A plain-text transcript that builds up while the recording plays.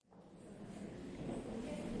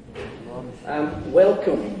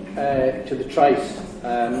Welcome to the Tryst.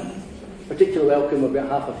 Particular welcome on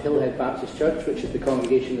behalf of Hillhead Baptist Church, which is the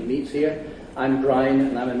congregation that meets here. I'm Brian,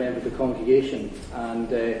 and I'm a member of the congregation.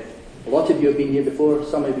 And a lot of you have been here before.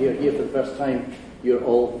 Some of you are here for the first time. You're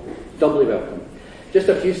all doubly welcome. Just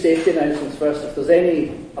a few safety announcements first. If there's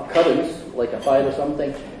any occurrence, like a fire or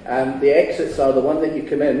something, the exits are the one that you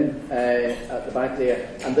come in at the back there,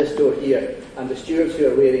 and this door here. And the stewards who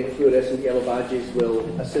are wearing fluorescent yellow badges will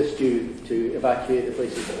assist you to evacuate the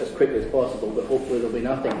place as quickly as possible, but hopefully there'll be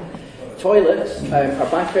nothing. Toilets are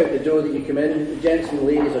back out the door that you come in. The gents and the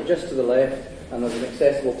ladies are just to the left, and there's an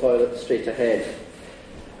accessible toilet straight ahead.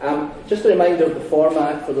 Just a reminder of the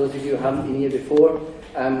format for those of you who haven't been here before.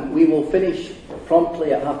 We will finish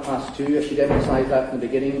promptly at 2:30. I should emphasise that from the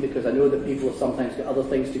beginning because I know that people have sometimes got other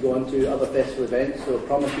things to go on to, other festival events, so I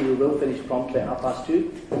promise you we will finish promptly at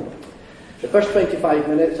 2:30. The first 25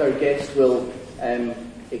 minutes our guests will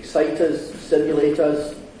excite us, stimulate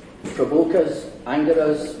us, provoke us, anger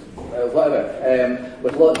us, whatever,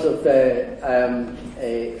 with lots of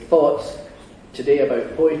thoughts today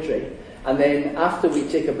about poetry. And then after we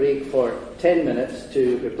take a break for 10 minutes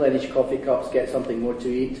to replenish coffee cups, get something more to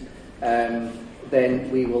eat, then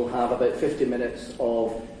we will have about 50 minutes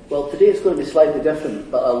of, well, today it's going to be slightly different,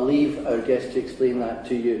 but I'll leave our guests to explain that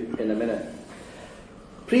to you in a minute.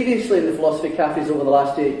 Previously in the Philosophy Cafes over the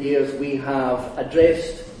last 8 years, we have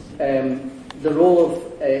addressed the role of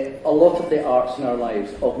a lot of the arts in our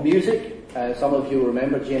lives, of music. Some of you will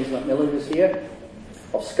remember James Macmillan was here.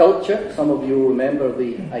 Of sculpture, some of you will remember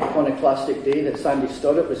the iconoclastic day that Sandy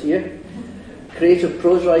Sturrock was here. Creative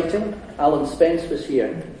prose writing, Alan Spence was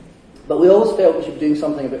here. But we always felt we should be doing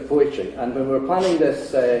something about poetry, and when we were planning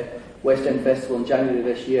this West End Festival in January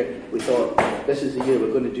this year, we thought, this is the year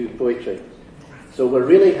we're going to do poetry. So we're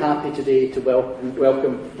really happy today to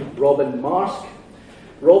welcome Robin Marsk.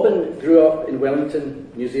 Robin grew up in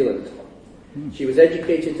Wellington, New Zealand. She was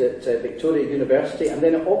educated at Victoria University and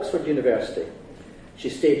then at Oxford University. She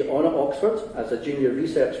stayed on at Oxford as a junior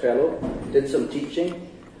research fellow, did some teaching,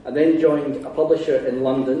 and then joined a publisher in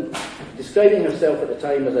London, describing herself at the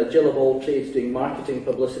time as a Jill of all trades doing marketing,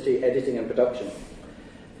 publicity, editing and production.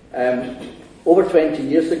 Over 20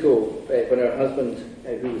 years ago, when her husband,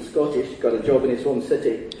 who was Scottish, got a job in his home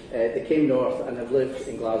city, they came north and have lived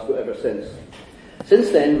in Glasgow ever since. Since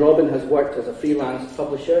then, Robin has worked as a freelance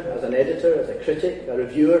publisher, as an editor, as a critic, a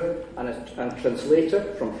reviewer and translator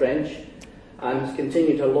from French, and has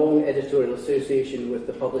continued her long editorial association with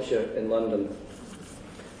the publisher in London.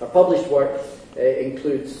 Her published work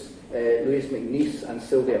includes Louise MacNeice and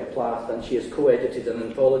Sylvia Plath, and she has co-edited an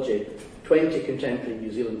anthology, 20 Contemporary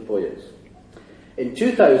New Zealand Poets. In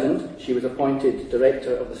 2000, she was appointed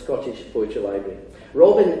Director of the Scottish Poetry Library.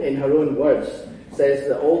 Robin, in her own words, says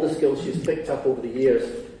that all the skills she's picked up over the years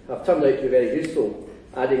have turned out to be very useful,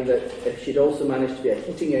 adding that if she'd also managed to be a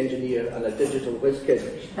heating engineer and a digital whiz kid,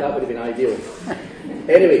 that would have been ideal.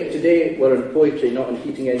 Anyway, today we're on poetry, not on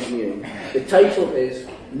heating engineering. The title is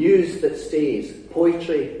News That Stays,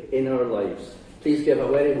 Poetry in Our Lives. Please give a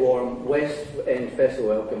very warm West End Festival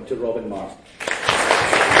welcome to Robin Marsk.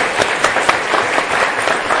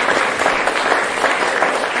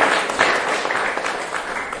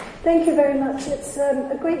 Thank you very much. It's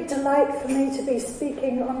a great delight for me to be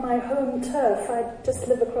speaking on my home turf. I just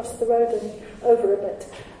live across the road and over a bit.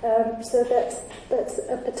 So that's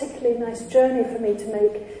a particularly nice journey for me to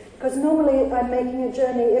make, because normally I'm making a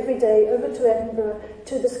journey every day over to Edinburgh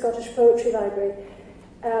to the Scottish Poetry Library.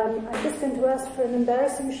 I'm just going to ask for an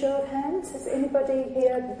embarrassing show of hands. Has anybody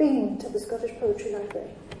here been to the Scottish Poetry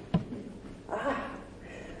Library?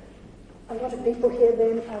 A lot of people here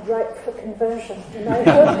then are ripe for conversion, and I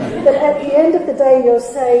hope that at the end of the day you'll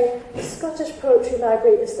say, the Scottish Poetry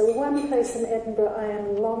Library is the one place in Edinburgh I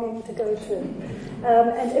am longing to go to.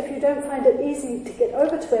 And if you don't find it easy to get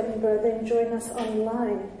over to Edinburgh, then join us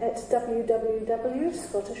online at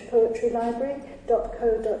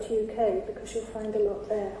www.scottishpoetrylibrary.co.uk, because you'll find a lot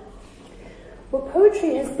there. Well,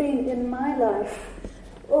 poetry has been in my life,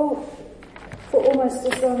 for almost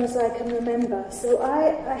as long as I can remember. So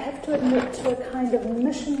I have to admit to a kind of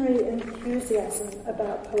missionary enthusiasm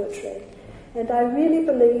about poetry. And I really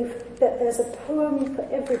believe that there's a poem for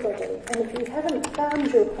everybody. And if you haven't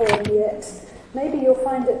found your poem yet, maybe you'll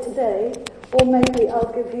find it today, or maybe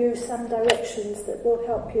I'll give you some directions that will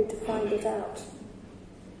help you to find it out.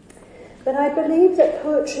 But I believe that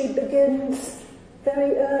poetry begins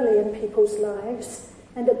very early in people's lives.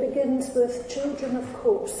 And it begins with children, of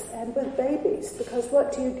course, and with babies, because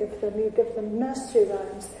what do you give them? You give them nursery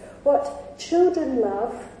rhymes. What children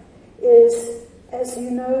love is, as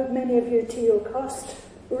you know, many of you to your cost,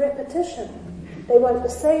 repetition. They want the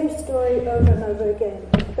same story over and over again.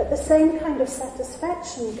 But the same kind of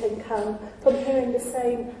satisfaction can come from hearing the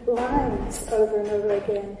same lines over and over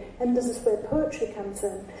again. And this is where poetry comes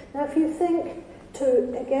in. Now, if you think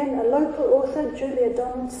to, again, a local author, Julia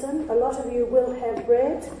Donaldson, a lot of you will have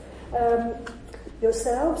read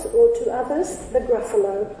yourselves or to others, The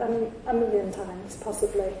Gruffalo, a million times,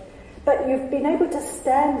 possibly. But you've been able to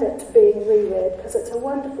stand it being reread because it's a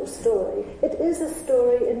wonderful story. It is a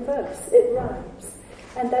story in verse. It rhymes.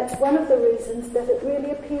 And that's one of the reasons that it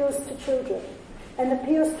really appeals to children and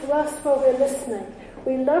appeals to us while we're listening.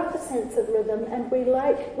 We love the sense of rhythm, and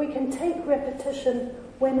we can take repetition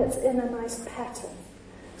when it's in a nice pattern.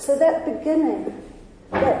 So that beginning,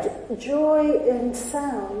 that joy in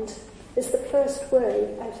sound, is the first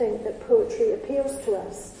way, I think, that poetry appeals to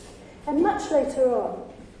us. And much later on,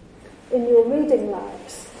 in your reading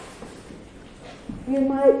lives, you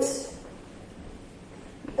might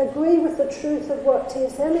agree with the truth of what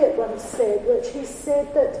T.S. Eliot once said, which he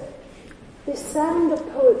said that the sound of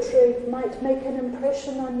poetry might make an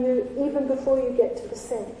impression on you even before you get to the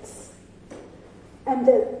sense. And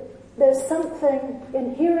that there's something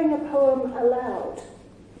in hearing a poem aloud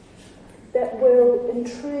that will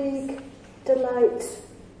intrigue, delight,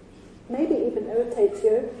 maybe even irritate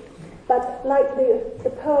you, but like the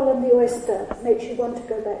pearl and the oyster, makes you want to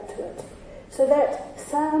go back to it. So that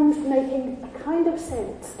sound making a kind of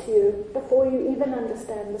sense to you before you even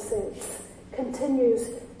understand the sense continues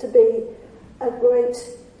to be a great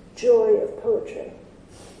joy of poetry.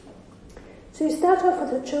 So you start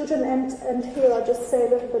off with the children, and here I'll just say a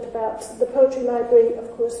little bit about the Poetry Library,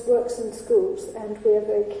 of course, works in schools, and we are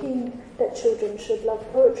very keen that children should love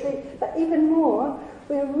poetry, but even more,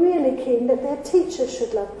 we're really keen that their teachers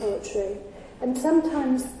should love poetry. And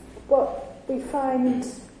sometimes what we find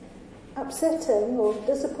upsetting or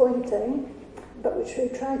disappointing, but which we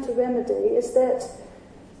try to remedy, is that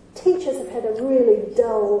teachers have had a really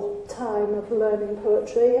dull time of learning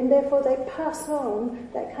poetry, and therefore they pass on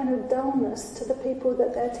that kind of dullness to the people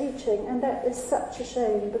that they're teaching, and that is such a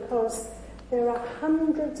shame, because there are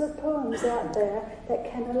hundreds of poems out there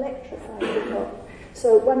that can electrify people.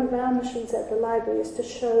 So one of our missions at the library is to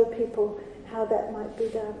show people how that might be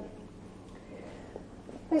done.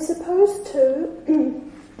 I suppose too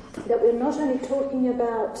that we're not only talking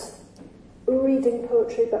about reading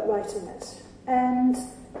poetry but writing it, and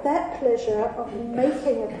that pleasure of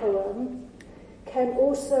making a poem can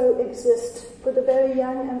also exist for the very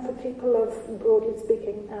young and for people of, broadly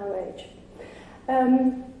speaking, our age.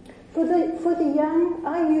 For the young,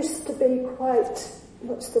 I used to be quite,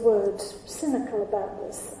 cynical about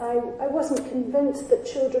this. I wasn't convinced that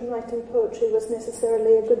children writing poetry was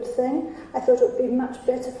necessarily a good thing. I thought it would be much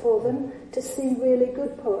better for them to see really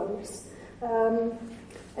good poems.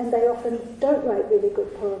 And they often don't write really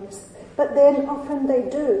good poems. But then often they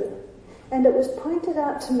do. And it was pointed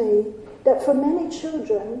out to me that for many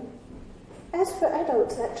children, as for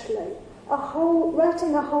adults actually,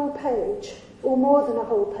 writing a whole page, or more than a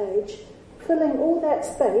whole page, filling all that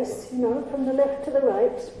space, from the left to the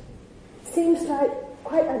right, seems like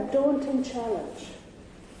quite a daunting challenge.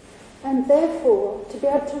 And therefore, to be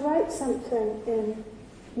able to write something in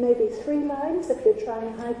maybe 3 lines, if you're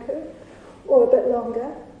trying a haiku, or a bit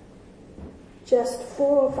longer, just 4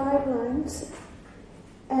 or 5 lines,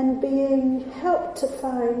 and being helped to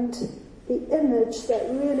find the image that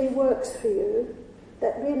really works for you,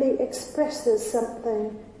 that really expresses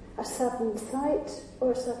something, a sudden sight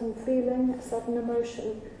or a sudden feeling, a sudden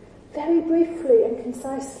emotion, very briefly and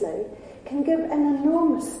concisely, can give an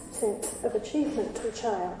enormous sense of achievement to a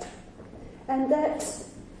child. And that,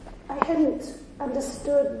 I hadn't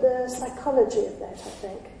understood the psychology of that, I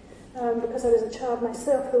think. Because I was a child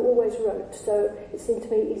myself who always wrote, so it seemed to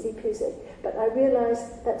me easy peasy. But I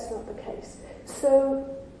realised that's not the case.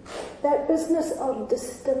 So that business of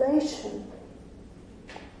distillation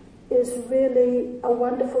is really a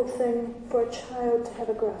wonderful thing for a child to have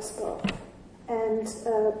a grasp of. And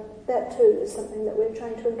that too is something that we're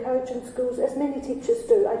trying to encourage in schools, as many teachers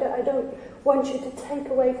do. I don't want you to take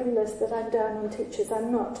away from this that I'm down on teachers.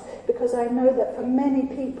 I'm not, because I know that for many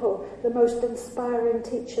people, the most inspiring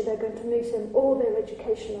teacher they're going to meet in all their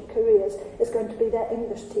educational careers is going to be their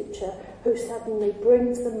English teacher, who suddenly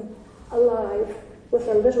brings them alive with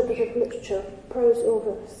a little bit of literature, prose or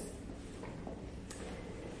verse.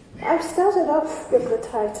 I've started off with the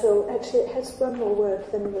title, actually it has one more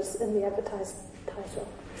word than was in the advertised title.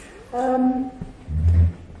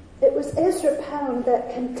 It was Ezra Pound,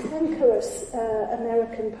 that cantankerous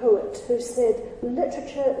American poet, who said,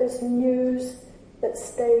 literature is news that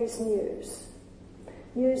stays news.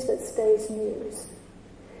 News that stays news.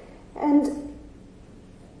 And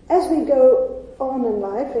as we go on in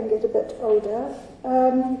life and get a bit older,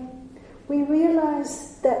 we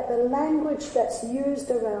realise that the language that's used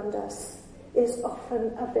around us is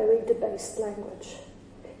often a very debased language.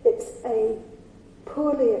 It's a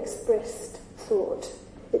poorly expressed thought.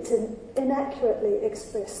 It's an inaccurately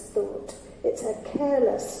expressed thought. It's a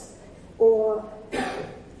careless thought.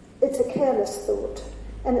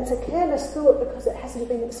 And it's a careless thought because it hasn't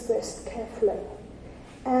been expressed carefully.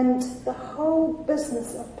 And the whole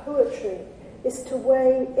business of poetry is to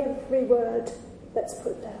weigh every word that's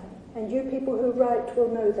put down. And you people who write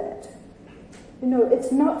will know that. You know,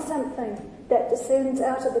 it's not something that descends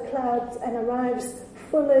out of the clouds and arrives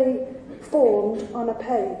fully formed on a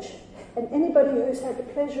page. And anybody who's had the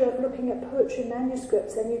pleasure of looking at poetry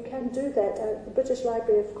manuscripts, and you can do that, the British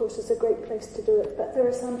Library, of course, is a great place to do it, but there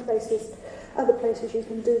are some places, other places you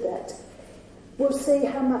can do that, we'll see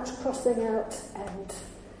how much crossing out and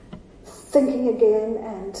thinking again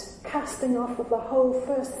and casting off of the whole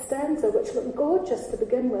first stanza, which looked gorgeous to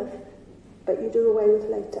begin with, but you do away with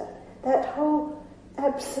later. That whole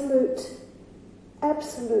absolute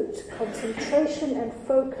concentration and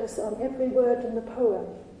focus on every word in the poem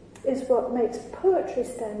is what makes poetry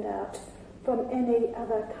stand out from any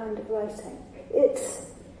other kind of writing.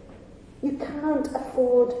 You can't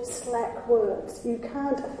afford slack words. You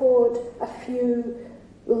can't afford a few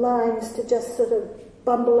lines to just sort of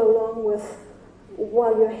bumble along with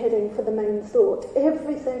while you're heading for the main thought.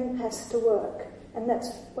 Everything has to work. And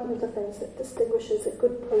that's one of the things that distinguishes a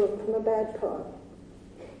good poem from a bad poem.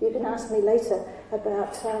 You can ask me later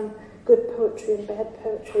about good poetry and bad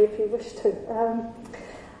poetry if you wish to.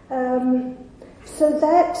 So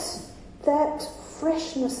that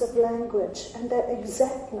freshness of language and that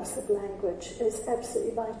exactness of language is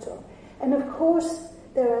absolutely vital. And of course,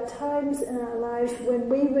 there are times in our lives when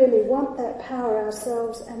we really want that power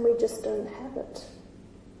ourselves and we just don't have it.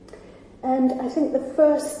 And I think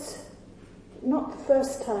not the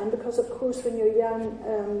first time, because of course when you're young,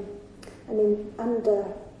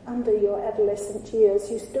 under your adolescent years,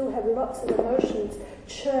 you still have lots of emotions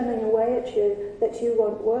churning away at you that you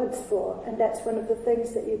want words for, and that's one of the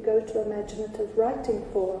things that you go to imaginative writing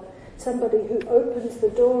for. Somebody who opens the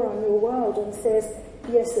door on your world and says,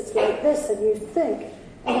 yes, it's like this, and you think,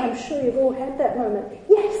 and I'm sure you've all had that moment,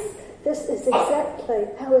 yes, this is exactly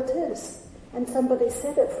how it is. And somebody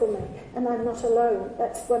said it for me, and I'm not alone.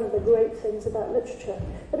 That's one of the great things about literature.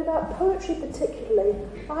 But about poetry particularly,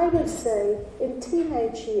 I would say in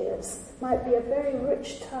teenage years might be a very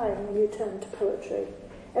rich time when you turn to poetry.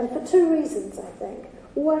 And for two reasons, I think.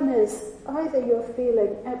 One is either you're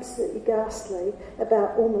feeling absolutely ghastly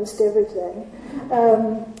about almost everything,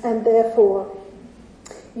 and therefore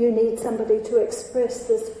you need somebody to express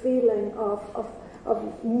this feeling of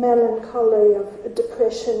melancholy, of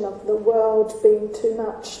depression, of the world being too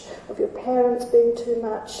much, of your parents being too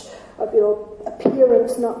much, of your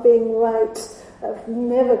appearance not being right, of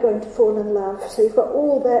never going to fall in love. So you've got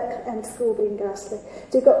all that, and school being ghastly.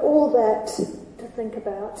 So you've got all that to think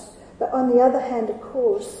about. But on the other hand, of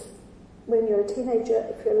course, when you're a teenager,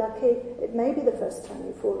 if you're lucky, it may be the first time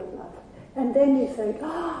you fall in love. And then you think,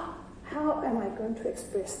 how am I going to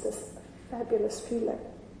express this fabulous feeling?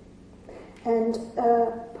 And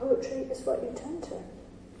poetry is what you turn to.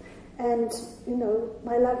 And, you know,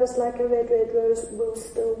 my love is like a red, red rose will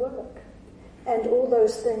still work. And all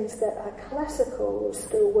those things that are classical will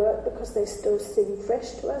still work because they still seem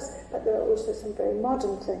fresh to us, but there are also some very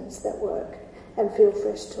modern things that work and feel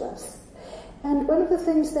fresh to us. And one of the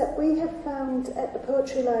things that we have found at the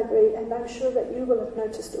Poetry Library, and I'm sure that you will have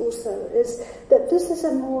noticed also, is that this is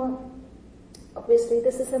a more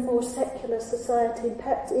secular society,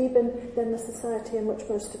 perhaps even than the society in which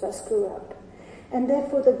most of us grew up. And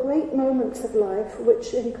therefore the great moments of life,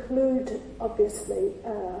 which include, obviously,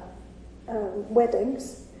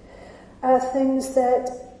 weddings, are things that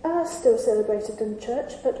are still celebrated in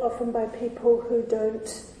church, but often by people who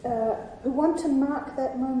who want to mark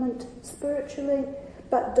that moment spiritually,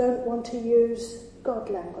 but don't want to use God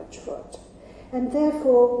language for it. And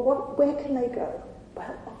therefore, where can they go?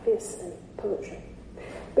 Well, obviously, poetry.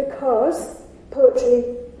 Because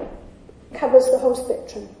poetry covers the whole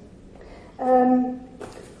spectrum.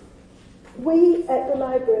 We at the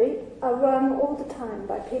library are run all the time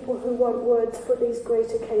by people who want words for these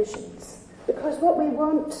great occasions. Because what we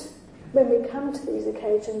want when we come to these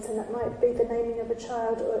occasions, and it might be the naming of a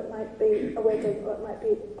child, or it might be a wedding, or it might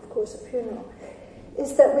be, of course, a funeral,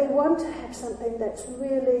 is that we want to have something that's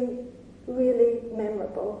really, really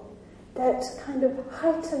memorable, that kind of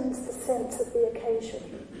heightens the sense of the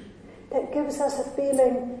occasion, that gives us a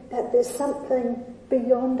feeling that there's something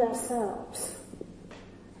beyond ourselves,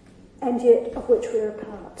 and yet of which we're a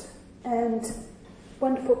part. And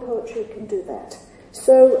wonderful poetry can do that.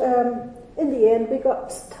 So in the end, we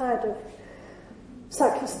got tired of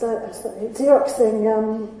Xeroxing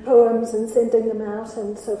poems and sending them out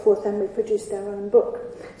and so forth, and we produced our own book.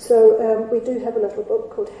 So we do have a little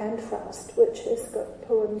book called Handfast, which has got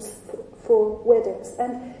poems for weddings,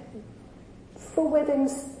 and for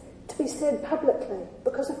weddings to be said publicly,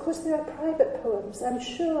 because of course there are private poems. I'm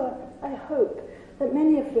sure, I hope, that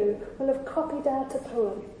many of you will have copied out a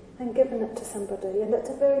poem and given it to somebody, and it's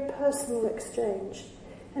a very personal exchange.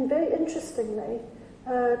 And very interestingly,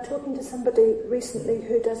 talking to somebody recently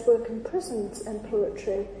who does work in prisons and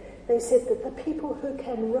poetry, they said that the people who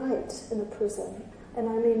can write in a prison, and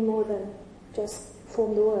I mean more than just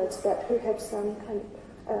form the words, but who have some kind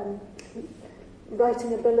of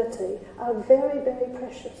writing ability, are very, very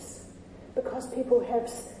precious, because people have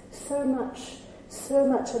so much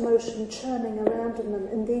emotion churning around in them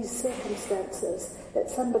in these circumstances, that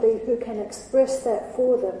somebody who can express that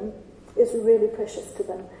for them is really precious to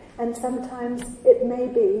them. And sometimes it may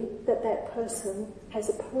be that that person has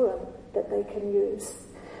a poem that they can use.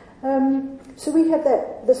 So we have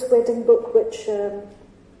this wedding book which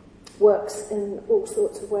works in all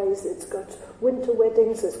sorts of ways. It's got winter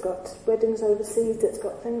weddings, it's got weddings overseas, it's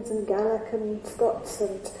got things in Gaelic and Scots,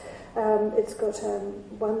 and it's got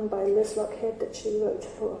one by Liz Lockhead that she wrote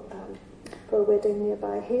for a wedding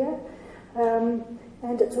nearby here.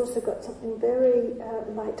 And it's also got something very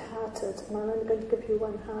light-hearted, and I'm only going to give you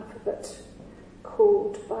one half of it,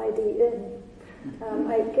 called Bidey Inn.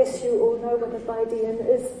 I guess you all know what a Bidey Inn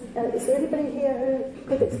is. Is there anybody here who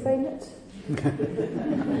could explain it?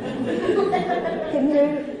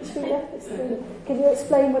 Can you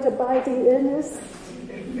explain what a Bidey Inn is?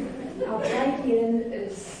 A Bidey Inn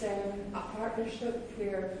is a partnership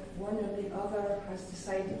where one or the other has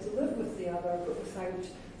decided to live with the other, but without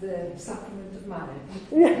the sacrament of marriage.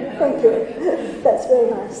 Yeah, thank you. That's very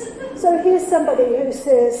nice. So here's somebody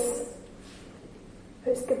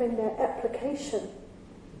who's giving their application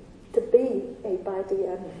to be a Bidey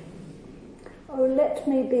Inn. Oh, let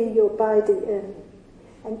me be your Bidey Inn,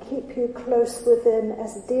 and keep you close within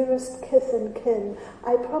as dearest kith and kin.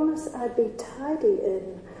 I promise I'd be tidy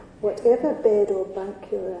in whatever bed or bunk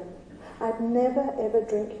you're in. I'd never ever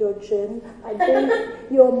drink your gin. I'd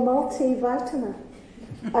be your multivitamin.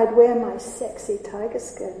 I'd wear my sexy tiger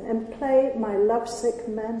skin and play my lovesick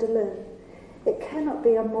mandolin. It cannot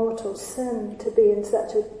be a mortal sin to be in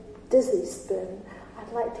such a dizzy spin.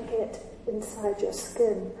 I'd like to get inside your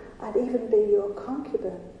skin. I'd even be your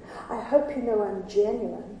concubine. I hope you know I'm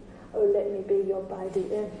genuine. Oh, let me be your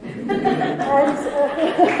Bidey Inn.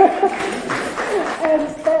 And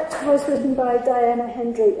that was written by Diana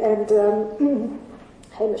Hendry, and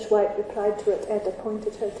Hamish White replied to it and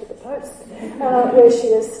appointed her to the post, where she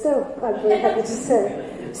is still, I'm very happy to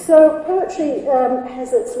say. So poetry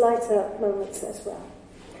has its lighter moments as well.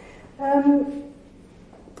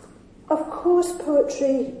 Of course,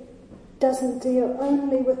 poetry doesn't deal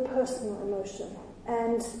only with personal emotion,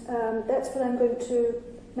 and that's what I'm going to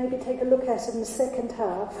maybe take a look at in the second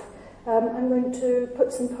half. I'm going to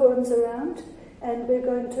put some poems around, and we're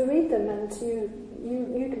going to read them, and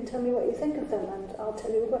you can tell me what you think of them, and I'll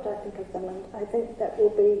tell you what I think of them, and I think that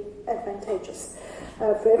will be advantageous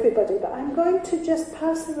for everybody. But I'm going to just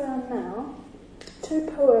pass around now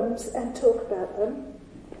 2 poems and talk about them.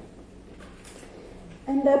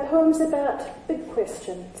 And they're poems about big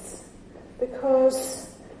questions, because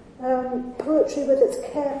poetry with its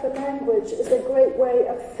care for language is a great way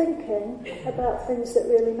of thinking about things that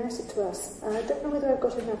really matter to us. I don't know whether I've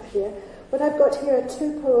got enough here. What I've got here are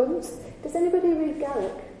 2 poems. Does anybody read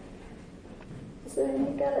Gaelic? Is there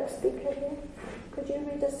any Gaelic speaker here? Could you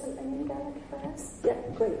read us something in Gaelic for us? Yeah,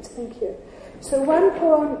 great, thank you. So one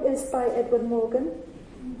poem is by Edwin Morgan,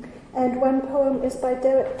 and one poem is by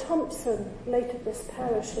Derek Thompson, late of this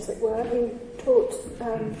parish, as it were. He taught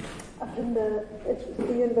up in the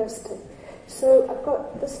university. So I've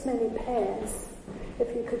got this many pairs.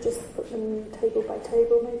 If you could just put them table by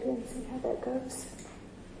table maybe and see how that goes.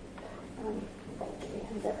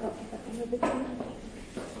 Hand that up, that one over here.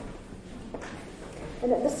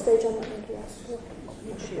 And at this stage I'm not going to ask for,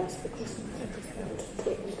 I should ask the question. I just want to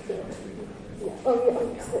talk them through it. Yeah. Oh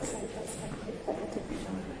yes, that's right.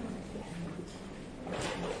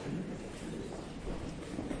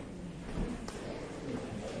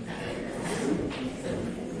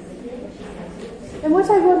 And what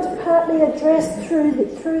I want to partly address through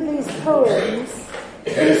these poems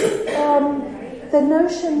is the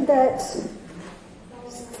notion that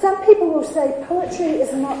some people will say poetry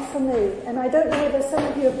is not for me, and I don't know whether some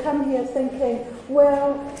of you have come here thinking,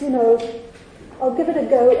 well, I'll give it a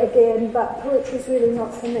go again, but poetry's really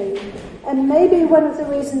not for me. And maybe one of the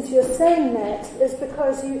reasons you're saying that is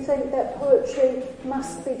because you think that poetry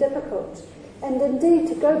must be difficult. And indeed,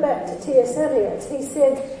 to go back to T.S. Eliot, he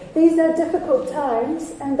said, these are difficult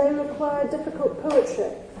times and they require difficult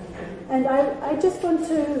poetry. And I just want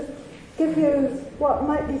to give you what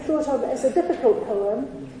might be thought of as a difficult poem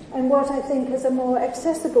and what I think is a more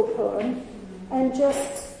accessible poem, and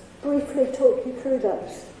just briefly talk you through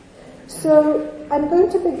those. So I'm going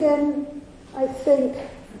to begin, I think,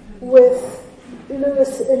 with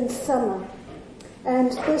Lewis in Summer.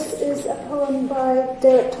 And this is a poem by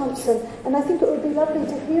Derek Thompson. And I think it would be lovely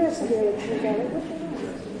to hear it here in the gallery.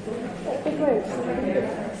 That would be great.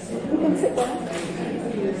 You can sit down.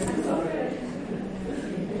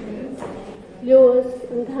 Lewis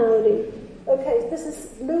and Howdy. Okay, this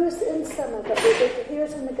is Lewis in Summer, but we're going to hear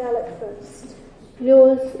it in the Gaelic first.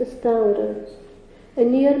 Lewis is Dowder. En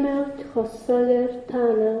neermeld chossuller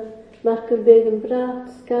tana, mark een begen braat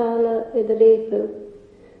scala in de lepel.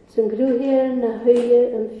 Zijn groeheer na huie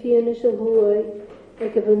en fienisch op hooi, en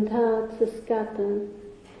gewundhaat ze skatten.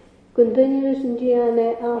 Gundinjes en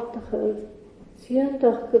diane aartiger, zien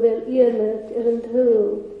toch gewel eermet een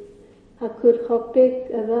hul. Ha kur chopik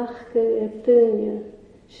en wachke tunje,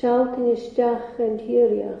 schouting is stach en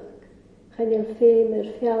hierjach, gaan je veel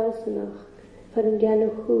meer fjousenach. For in Janu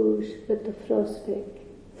Hoos with the frostpick.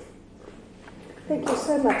 Thank you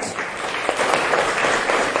so much.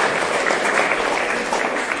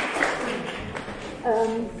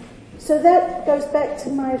 So that goes back to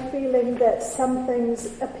my feeling that some things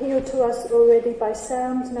appeal to us already by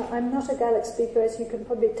sound. Now, I'm not a Gaelic speaker, as you can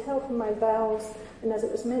probably tell from my vowels, and as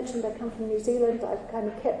it was mentioned, I come from New Zealand. I've kind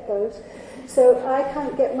of kept those. So I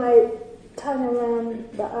can't get my tongue around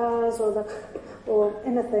the R's or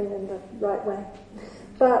anything in the right way.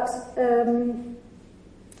 But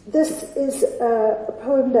this is a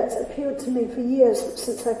poem that's appealed to me for years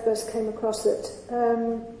since I first came across it.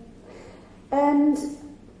 And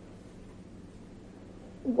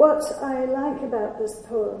what I like about this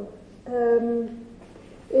poem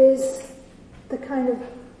is the kind of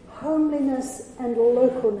homeliness and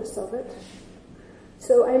localness of it.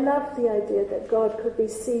 So I love the idea that God could be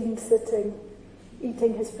seen sitting,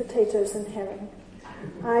 eating his potatoes and herring.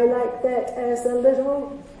 I like that as a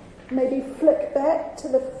little, maybe flick back to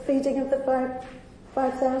the feeding of the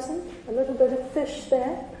 5,000, a little bit of fish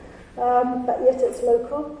there, but yet it's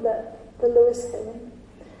local, the Lewis herring.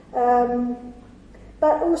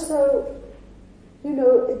 But also, you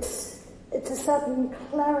know, it's a sudden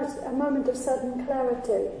clarity, a moment of sudden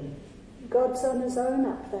clarity. God's on his own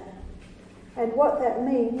up there. And what that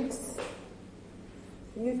means,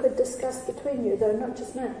 you could discuss between you, though not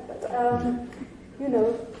just now, but, you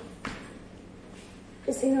know,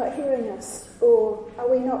 is he not hearing us? Or are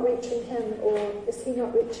we not reaching him? Or is he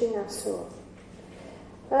not reaching us? Or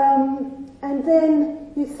and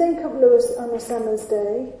then you think of Lewis on a summer's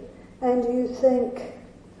day, and you think,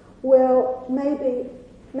 well, maybe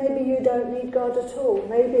you don't need God at all.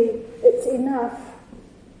 Maybe it's enough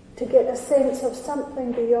to get a sense of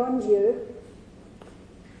something beyond you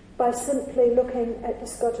by simply looking at the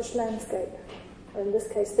Scottish landscape, or in this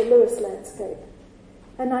case the Lewis landscape.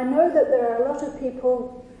 And I know that there are a lot of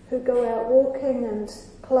people who go out walking and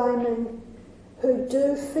climbing who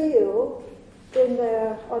do feel when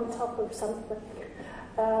they're on top of something,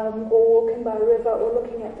 or walking by a river or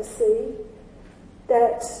looking at the sea,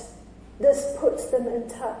 that this puts them in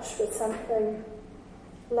touch with something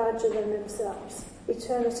larger than themselves,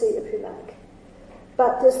 eternity if you like.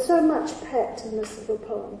 But there's so much packed in this little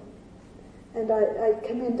poem, and I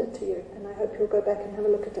commend it to you, and I hope you'll go back and have a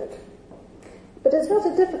look at it. But it's not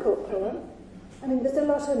a difficult poem. I mean, there's a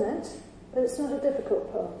lot in it, but it's not a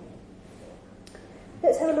difficult poem.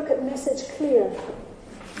 Let's have a look at Message Clear.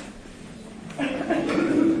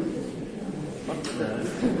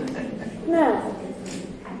 Now,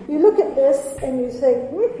 you look at this and you think,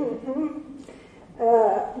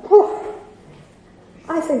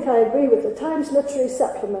 I think I agree with the Times Literary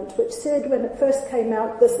Supplement, which said when it first came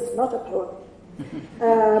out, this is not a poem.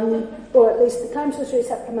 Or at least the Times Literary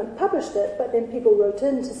Supplement published it, but then people wrote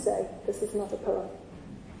in to say, this is not a poem.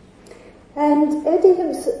 And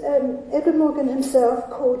Edward Morgan himself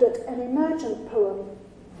called it an emergent poem.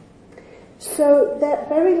 So that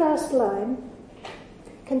very last line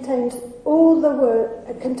contains all the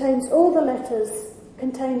letters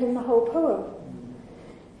contained in the whole poem.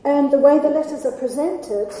 And the way the letters are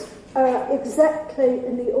presented are exactly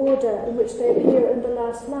in the order in which they appear in the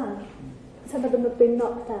last line. Some of them have been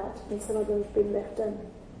knocked out and some of them have been left in.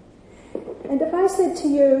 And if I said to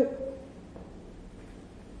you,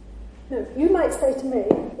 No, you might say to me,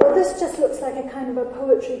 well, this just looks like a kind of a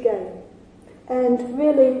poetry game. And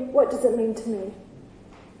really, what does it mean to me?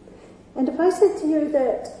 And if I said to you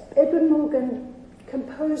that Edwin Morgan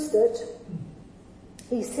composed it,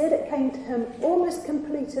 he said it came to him almost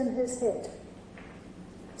complete in his head.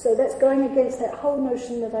 So that's going against that whole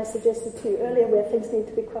notion that I suggested to you earlier where things need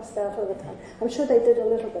to be crossed out all the time. I'm sure they did a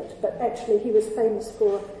little bit, but actually he was famous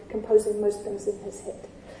for composing most things in his head.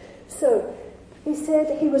 So he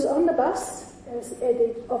said he was on the bus, as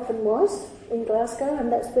Eddie often was, in Glasgow,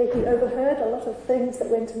 and that's where he overheard a lot of things that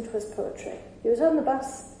went into his poetry. He was on the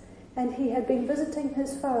bus, and he had been visiting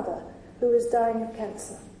his father, who was dying of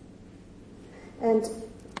cancer. And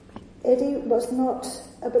Eddie was not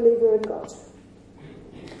a believer in God.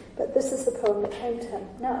 But this is the poem that came to him.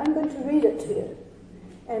 Now I'm going to read it to you,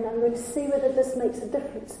 and I'm going to see whether this makes a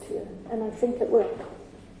difference to you, and I think it will.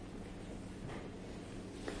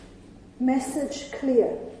 Message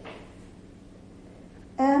clear.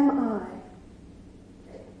 Am I?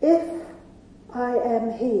 If I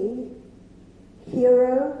am he,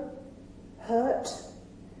 hero, hurt,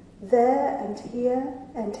 there and here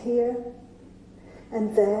and here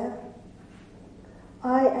and there,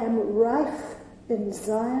 I am rife in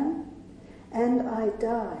Zion, and I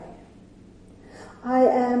die. I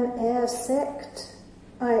am heir sect,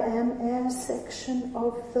 I am heir section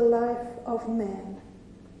of the life of man.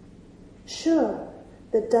 Sure,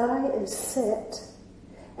 the die is set,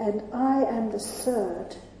 and I am the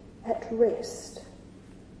third at rest.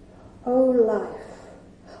 O life,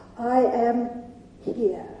 I am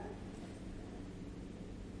here.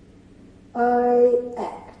 I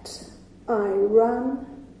act, I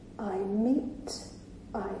run, I meet,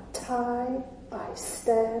 I tie, I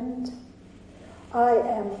stand. I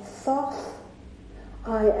am Thoth,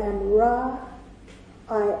 I am Ra,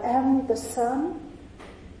 I am the sun,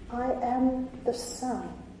 I am the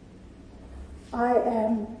sun. I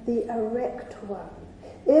am the erect one.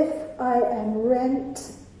 If I am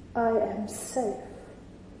rent, I am safe.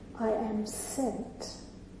 I am sent.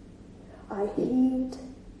 I heed,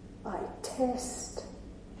 I test,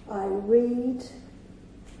 I read,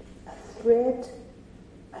 a thread,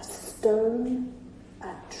 a stone,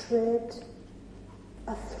 a tread,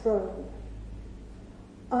 a throne.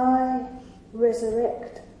 I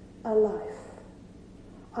resurrect a life.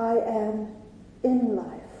 I am in life.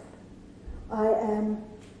 I am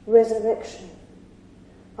resurrection.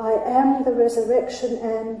 I am the resurrection,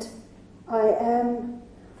 and I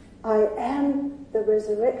am the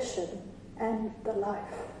resurrection and the life.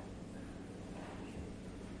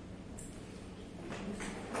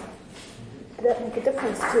 Did that make a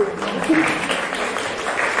difference to you?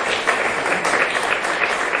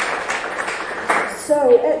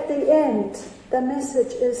 So at the end, the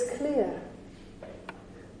message is clear.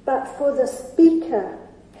 But for the speaker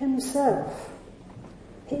himself,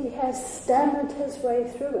 he has stammered his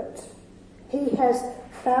way through it. He has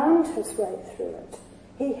found his way through it.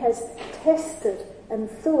 He has tested and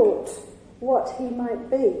thought what he might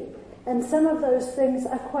be. And some of those things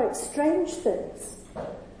are quite strange things.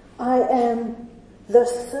 I am the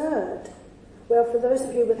third. Well, for those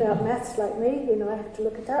of you without maths like me, I have to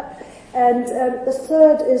look it up. And the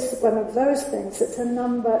third is one of those things. It's a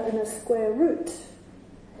number in a square root.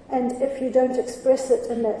 And if you don't express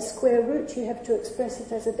it in that square root, you have to express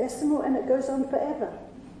it as a decimal, and it goes on forever.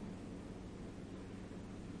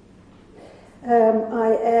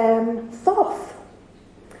 I am Thoth.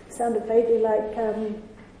 Sounded vaguely like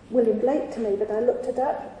William Blake to me, but I looked it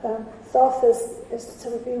up. Thoth, as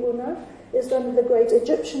some of you will know, is one of the great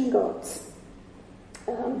Egyptian gods.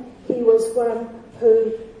 He was one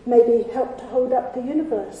who maybe helped to hold up the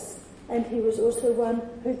universe, and he was also one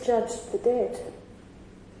who judged the dead.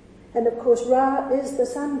 And of course, Ra is the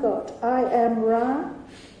sun god. I am Ra.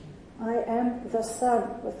 I am the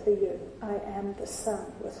sun with the U. I am the sun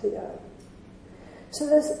with the O. So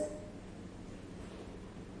there's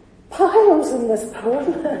piles in this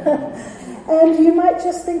poem. And you might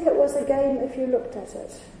just think it was a game if you looked at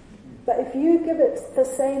it. But if you give it the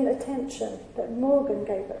same attention that Morgan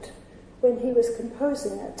gave it when he was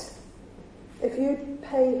composing it, if you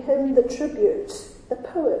pay him the tribute, the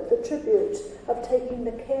poet, the tribute of taking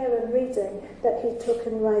the care and reading that he took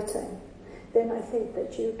in writing, then I think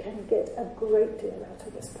that you can get a great deal out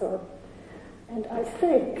of this poem. And I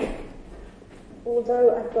think,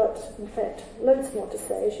 although I've got, in fact, loads more to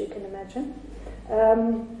say, as you can imagine,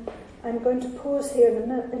 I'm going to pause here in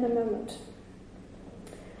a moment.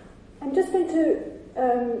 I'm just going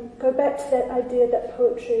to go back to that idea that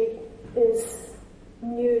poetry is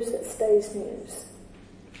news that stays news.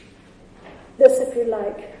 This, if you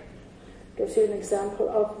like, gives you an example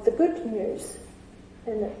of the good news.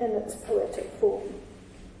 in its poetic form.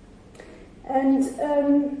 And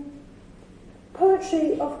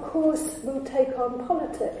poetry, of course, will take on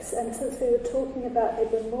politics. And since we were talking about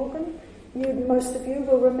Edwin Morgan, most of you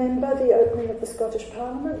will remember the opening of the Scottish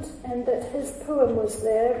Parliament, and that his poem was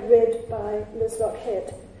there, read by Liz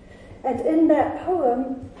Lockhead. And in that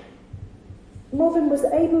poem, Morgan was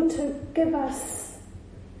able to give us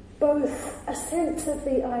both a sense of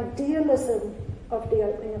the idealism of the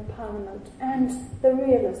opening of Parliament and the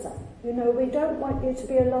realism. You know, we don't want you to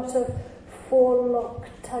be a lot of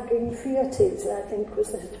forelock-tugging fieties, I think was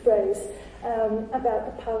his phrase, about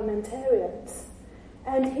the parliamentarians.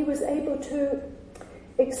 And he was able to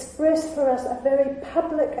express for us a very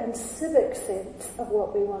public and civic sense of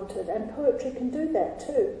what we wanted, and poetry can do that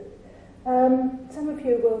too. Some of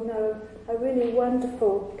you will know a really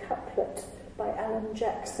wonderful couplet by Alan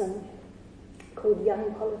Jackson called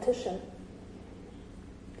Young Politician.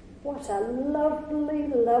 What a lovely,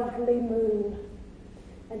 lovely moon.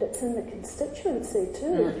 And it's in the constituency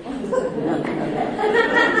too.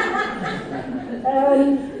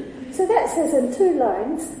 So that says in 2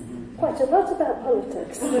 lines quite a lot about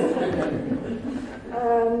politics.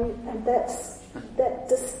 And that's that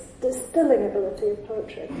distilling ability of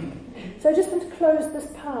poetry. So I just want to close this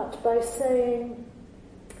part by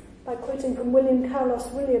quoting from William Carlos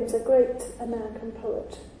Williams, a great American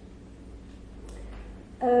poet.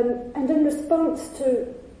 And in response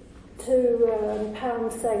to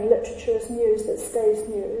Pound saying literature is news that stays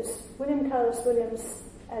news, William Carlos Williams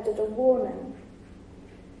added a warning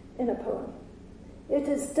in a poem. It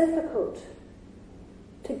is difficult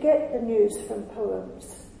to get the news from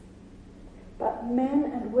poems, but men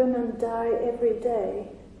and women die every day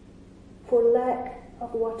for lack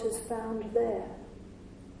of what is found there.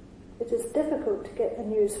 It is difficult to get the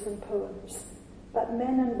news from poems, but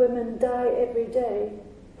men and women die every day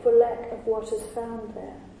for lack of what is found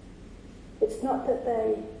there. It's not that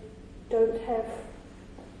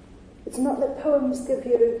it's not that poems give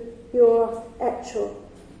you your actual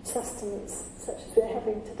sustenance, such as we're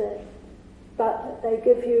having today, but that they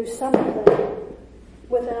give you something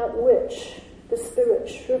without which the spirit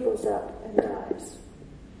shrivels up and dies.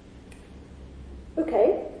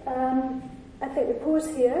 Okay, I think we pause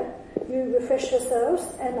here, you refresh yourselves,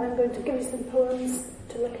 and I'm going to give you some poems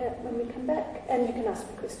to look at when we come back, and you can ask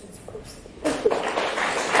me questions, of course. Thank you.